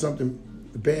later on it's something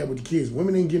bad with the kids.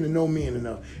 Women ain't getting to know men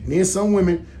enough. And then some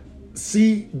women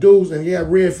see dudes and they have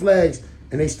red flags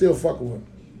and they still fucking with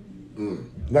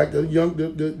them. Like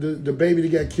the baby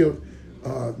that got killed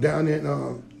down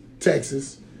in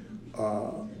Texas.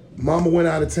 Mama went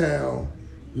out of town,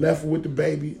 left with the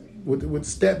baby, with the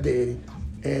stepdaddy,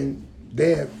 and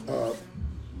they have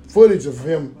footage of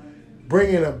him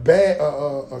bringing a bag,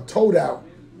 a tote out,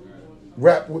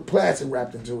 wrapped with plastic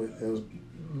wrapped into it. It was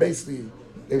basically,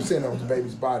 they were saying that was the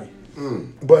baby's body.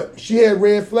 But she had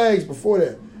red flags before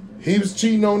that. He was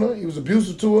cheating on her, he was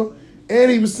abusive to her,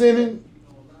 and he was sending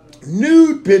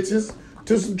nude pictures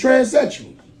to some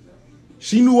transsexuals.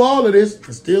 She knew all of this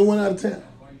and still went out of town.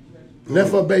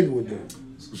 Left her baby with them.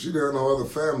 So she didn't have no other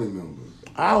family members.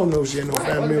 I don't know if she had no What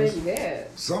family members. baby dad?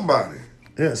 Somebody.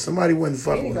 Yeah, somebody wasn't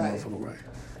fucking with the Anybody. motherfucker,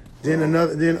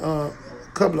 right? Then a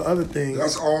couple of other things.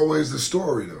 That's always the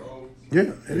story, though.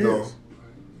 Yeah, it You know? is.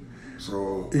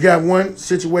 So, You got one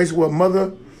situation where a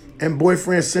mother and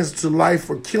boyfriend sentenced to life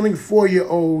for killing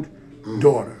 4-year-old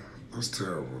daughter. That's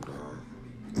terrible, dog.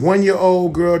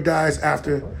 1-year-old girl dies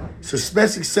after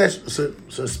suspected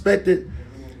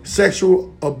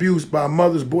sexual abuse by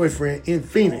mother's boyfriend in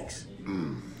Phoenix.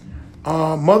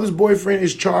 Mother's boyfriend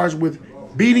is charged with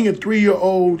beating a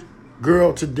 3-year-old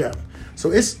girl to death.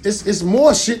 So it's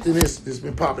more shit than this that's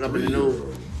been popping up in the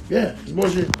news. Yeah, it's more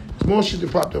shit. It's more shit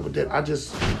that popped up with that. I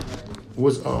just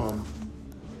was we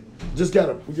just got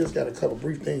a couple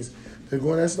brief things. They're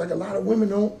going. That's like a lot of women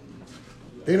don't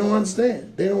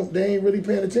understand. They ain't really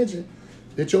paying attention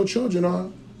that your children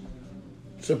are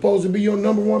supposed to be your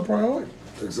number one priority.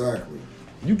 Exactly.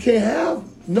 You can't have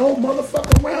no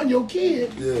motherfucker around your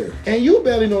kid. Yeah. And you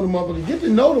barely know the motherfucker. Get to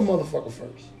know the motherfucker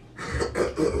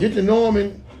first. Get to know him,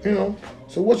 and you know.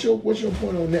 So what's your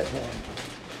point on that part?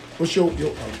 What's your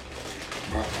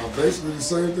I basically the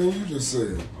same thing you just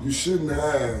said. You shouldn't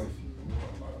have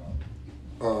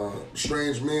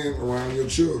strange men around your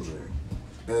children,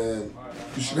 and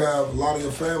you should have a lot of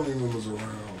your family members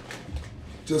around,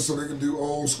 just so they can do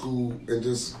old school and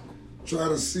just try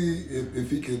to see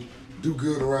if he could do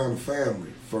good around the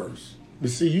family first.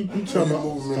 But see, you talking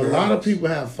about a lot of people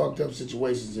have fucked up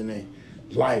situations in their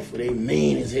life where they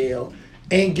mean as hell,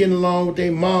 ain't getting along with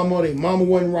their mama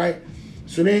wasn't right.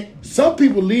 So then some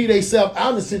people leave themselves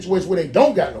out in a situation where they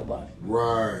don't got nobody.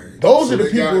 Right. Those are the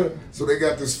people. So they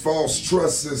got this false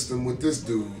trust system with this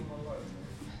dude.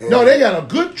 No, they got a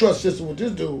good trust system with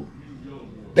this dude.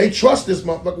 They trust this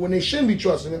motherfucker when they shouldn't be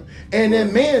trusting him. And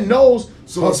that man knows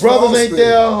her brothers ain't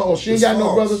there, or she ain't got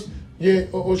no brothers. Yeah,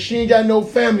 or she ain't got no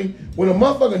family. When a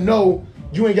motherfucker know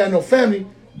you ain't got no family,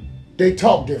 they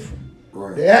talk different.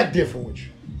 Right. They act different with you.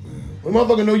 When a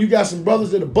motherfucker know you got some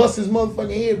brothers that'll bust his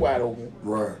motherfucking head wide open.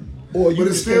 Right. Or you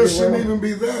but it still shouldn't even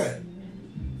be that.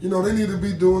 You know, they need to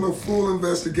be doing a full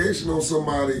investigation on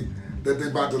somebody that they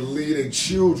about to lead their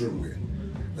children with.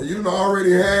 And you done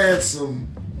already had some,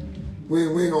 we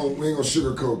ain't gonna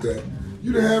sugarcoat that.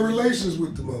 You done had relations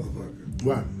with the motherfucker.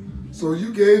 Right. So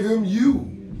you gave him you.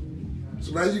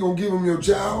 So now you gonna give him your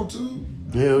child too?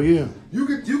 Hell yeah. You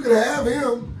could have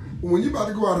him, but when you about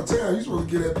to go out of town, you supposed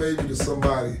to give that baby to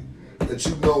somebody that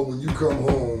you know when you come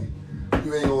home,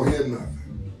 you ain't gonna hear nothing.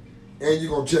 And you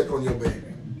gonna check on your baby.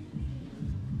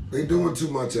 They doing too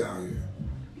much out here.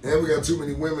 And we got too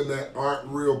many women that aren't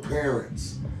real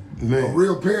parents. Man. A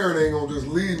real parent ain't gonna just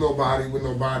leave nobody with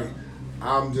nobody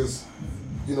I'm just,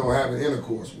 having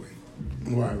intercourse with.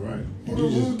 Right.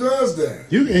 Who does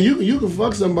that? You can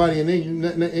fuck somebody and then you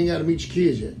ain't got to meet your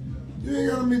kids yet. You ain't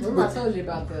got to meet them. I told you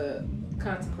about the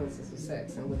consequences of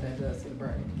sex and what that does to the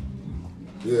brain.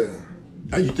 Yeah.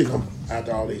 You think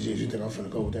after all these years, you think I'm finna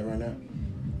go with that right now?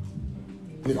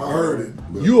 I heard it.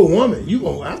 You a woman. You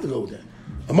gonna have to go with that.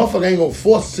 A motherfucker ain't gonna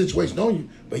force the situation on you.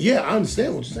 But yeah, I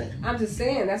understand what you're saying. I'm just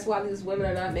saying that's why these women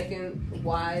are not making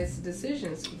wise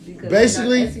decisions because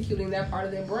basically they're not executing that part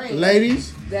of their brain.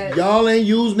 Ladies, y'all ain't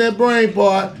using that brain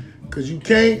part because you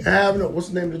can't have no. What's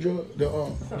the name of the drug?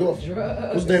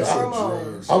 What's the name?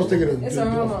 I was thinking of. It's a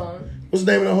hormone. What's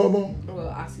the name of the hormone? Well,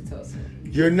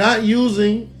 oxytocin. You're not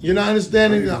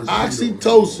understanding the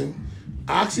oxytocin.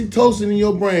 Oxytocin in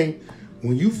your brain.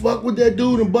 When you fuck with that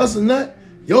dude and bust a nut,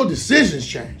 your decisions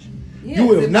change. Yeah, you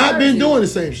would have not been doing the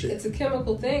same shit. It's a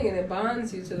chemical thing, and it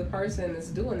bonds you to the person that's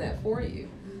doing that for you.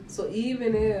 So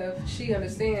even if she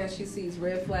understands, she sees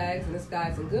red flags, and this guy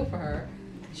isn't good for her,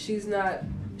 she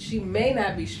may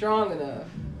not be strong enough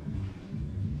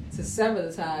to sever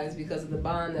the ties because of the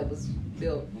bond that was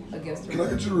built against her. Can I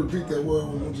get you to repeat that word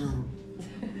one more time?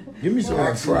 Give me some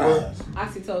fries.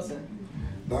 Oxytocin.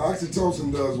 The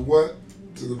oxytocin does what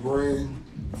to the brain?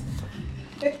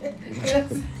 We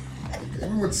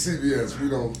went to CVS. We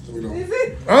don't.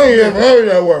 I ain't ever heard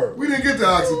that word. We didn't get the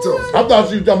oxytocin. I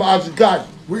thought you were talking about oxycontin.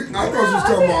 I thought you was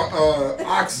talking about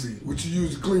oxy, which you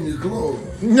use to clean your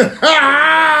clothes.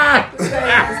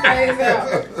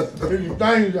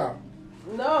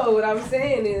 No, what I'm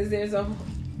saying is there's a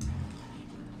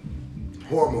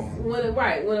hormone.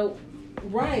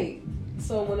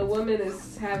 So when a woman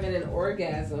is having an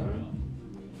orgasm,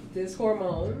 this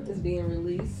hormone is being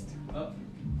released.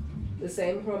 The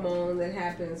same hormone that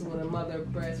happens when a mother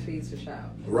breastfeeds her child.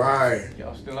 Right.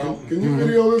 Y'all still on? Can you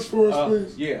video this for us,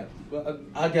 please? Yeah.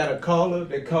 I got a caller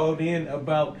that called in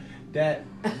about that.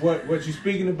 What you're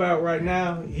speaking about right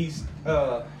now? He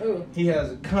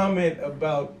has a comment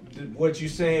about what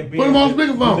you're saying. Put him on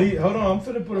speakerphone. Hold on, I'm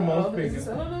finna put him on speaker.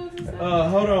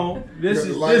 Hold on. This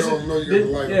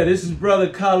is Brother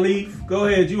Khalif. Go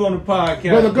ahead, you on the podcast.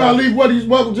 Brother Khalif,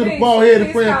 welcome to the Bald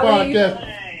Headed Friend Podcast.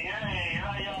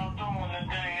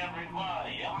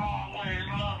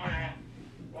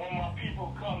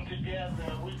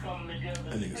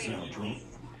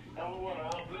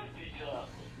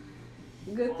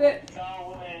 good fit.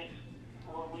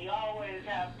 We always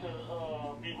have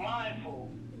to be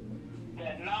mindful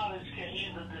that knowledge can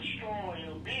either destroy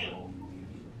or build.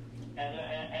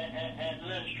 And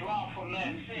let's draw from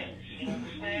that sense. You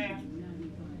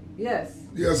understand? Yes.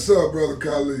 Yes, sir, Brother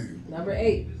Khalid. Number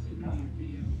 8.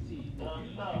 So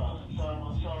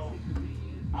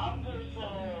I'm just,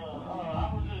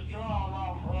 I was just drawing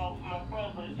off of my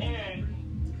brother Eric,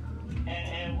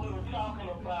 and we were talking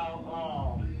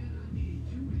about,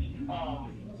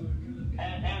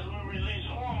 as we release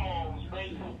hormones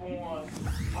based upon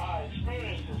our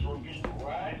experiences with people,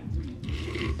 right?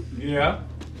 Yeah.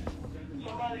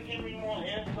 Somebody give me more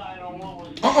insight on what was.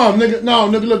 Nigga. No,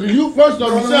 nigga, look, you first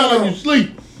off, you sound like you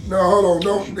sleep. No, hold on.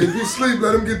 Don't. If you sleep,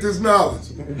 let him get this knowledge.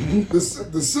 The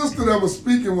sister that was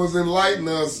speaking was enlightening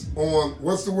us on,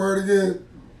 what's the word again?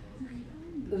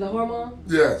 The hormone?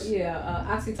 Yes. Yeah,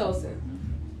 oxytocin.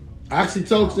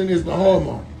 Oxytocin is the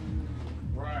hormone.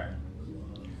 Right.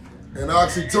 And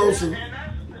oxytocin.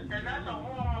 And that's a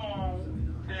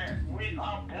hormone that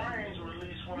our brains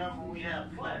release whenever we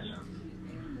have pleasure.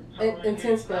 So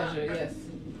Intense pleasure, yes.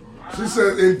 She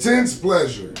said intense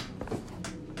pleasure.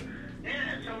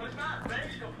 Yeah, so it's not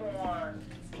based upon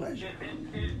Pleasure.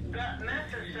 It not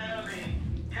necessarily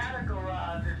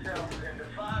categorize itself and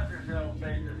defines itself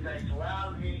based on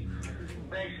sexuality,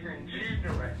 based in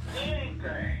gender,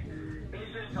 anything.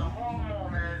 It's just a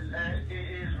hormone as it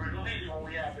is released when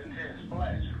we have intense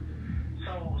pleasure.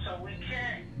 So we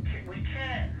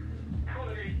can't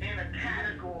put it in a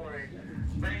category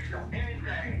based on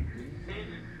anything.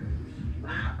 It's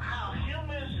how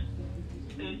humans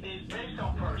is based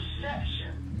on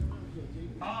perception.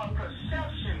 Our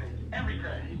perception is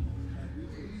everything.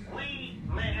 We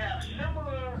may have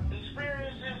similar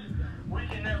experiences. We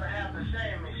can never have the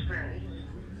same experience.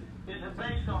 It's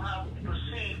based on how we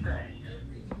perceive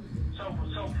things.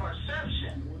 So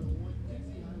perception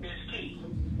is key.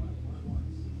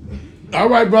 All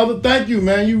right, brother. Thank you,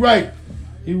 man. You right.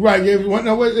 You right. Yeah,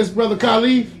 it's Brother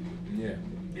Khalid. Yeah.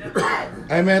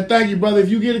 Hey, man, thank you, brother. If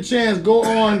you get a chance, go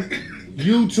on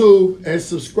YouTube and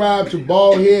subscribe to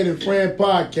Baldhead and Friend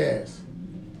Podcast.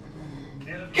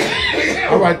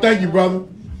 All right, thank you, brother.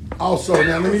 Also,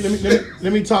 now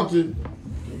let me talk to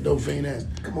dope fiend ass.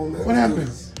 Come on, man. What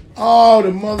happened? Oh, the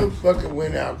motherfucker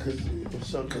went out because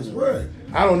Right.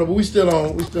 I don't know, but we still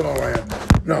on right now.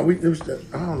 No, we still.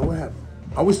 I don't know what happened.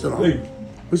 Are we still on? Leave.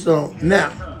 We still on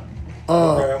now.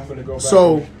 Okay, I'm gonna go back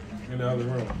So in the other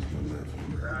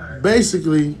room.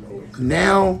 basically,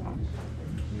 now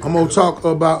I'm gonna talk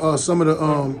about some of the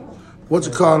what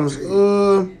you call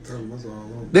them.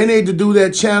 They need to do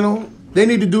that channel. They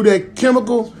need to do that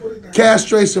chemical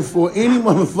castration for any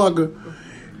motherfucker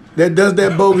that does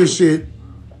that bogus shit.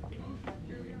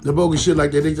 The bogus shit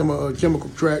like that. They talking about chemical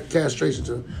castration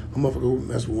to a motherfucker who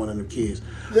mess with one of them kids.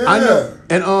 Yeah. I know.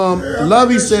 And Yeah,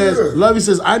 Lovey I'm says, sure. Lovey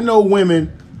says, I know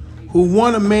women who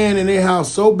want a man in their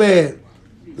house so bad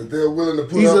That they're willing to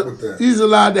put up with that. he's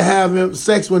allowed to have him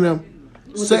sex with him.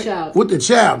 With the child. With the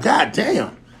child. God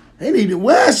damn. They need to,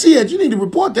 where's she at? You need to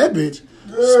report that bitch.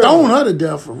 Yeah. Stone her to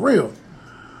death for real.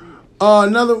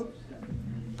 Another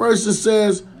person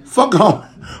says, fuck all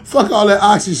that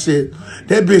oxy shit.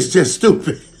 That bitch just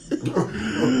stupid.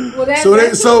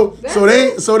 Well,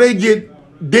 So they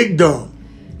get dick dumb.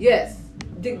 Yes,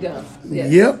 dick dumb. Yes.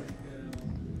 Yep.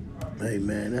 Hey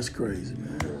man, that's crazy,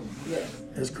 man. Yes.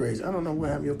 That's crazy. I don't know what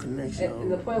happened your connection.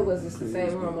 And the point was, it's the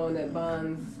same hormone that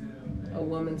bonds a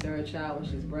woman to her child when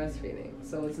she's breastfeeding.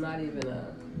 So it's not even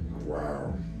a.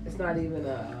 Wow. It's not even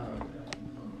a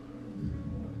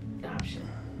option.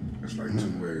 It's like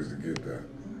 2 ways to get that.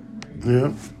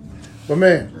 Yeah. But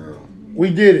man, Yeah.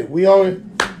 we did it. We on it.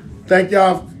 Thank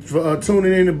y'all for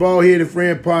tuning in to Baldhead and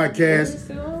Friend Is Podcast. it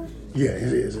still on? Yeah,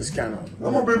 it is. It's kind of.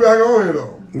 I'm gonna be back on here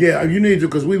though. Yeah, you need to,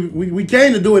 because we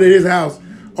came to do it at his house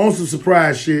on some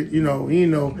surprise shit. You know, he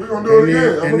know. We're gonna do it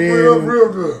again. I'm gonna put it up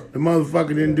real good. The motherfucker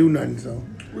didn't do nothing, so.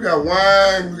 We got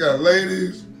wine, we got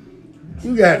ladies,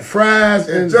 You got fries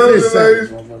and Intelligent fish ladies.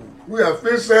 sandwiches, motherfucker. we got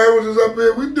fish sandwiches up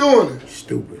here. We doing it.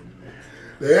 Stupid.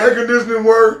 The air conditioning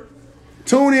work.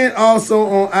 Tune in also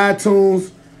on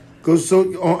iTunes. Go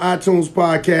on iTunes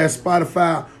podcast,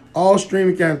 Spotify, all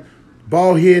streaming channels,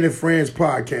 Baldhead and Friends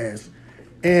Podcast.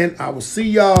 And I will see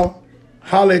y'all,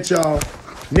 holler at y'all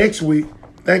next week.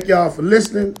 Thank y'all for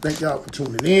listening. Thank y'all for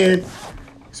tuning in.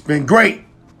 It's been great.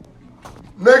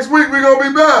 Next week we gonna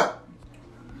be back.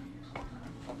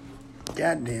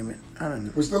 God damn it. I don't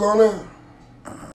know. We still on there?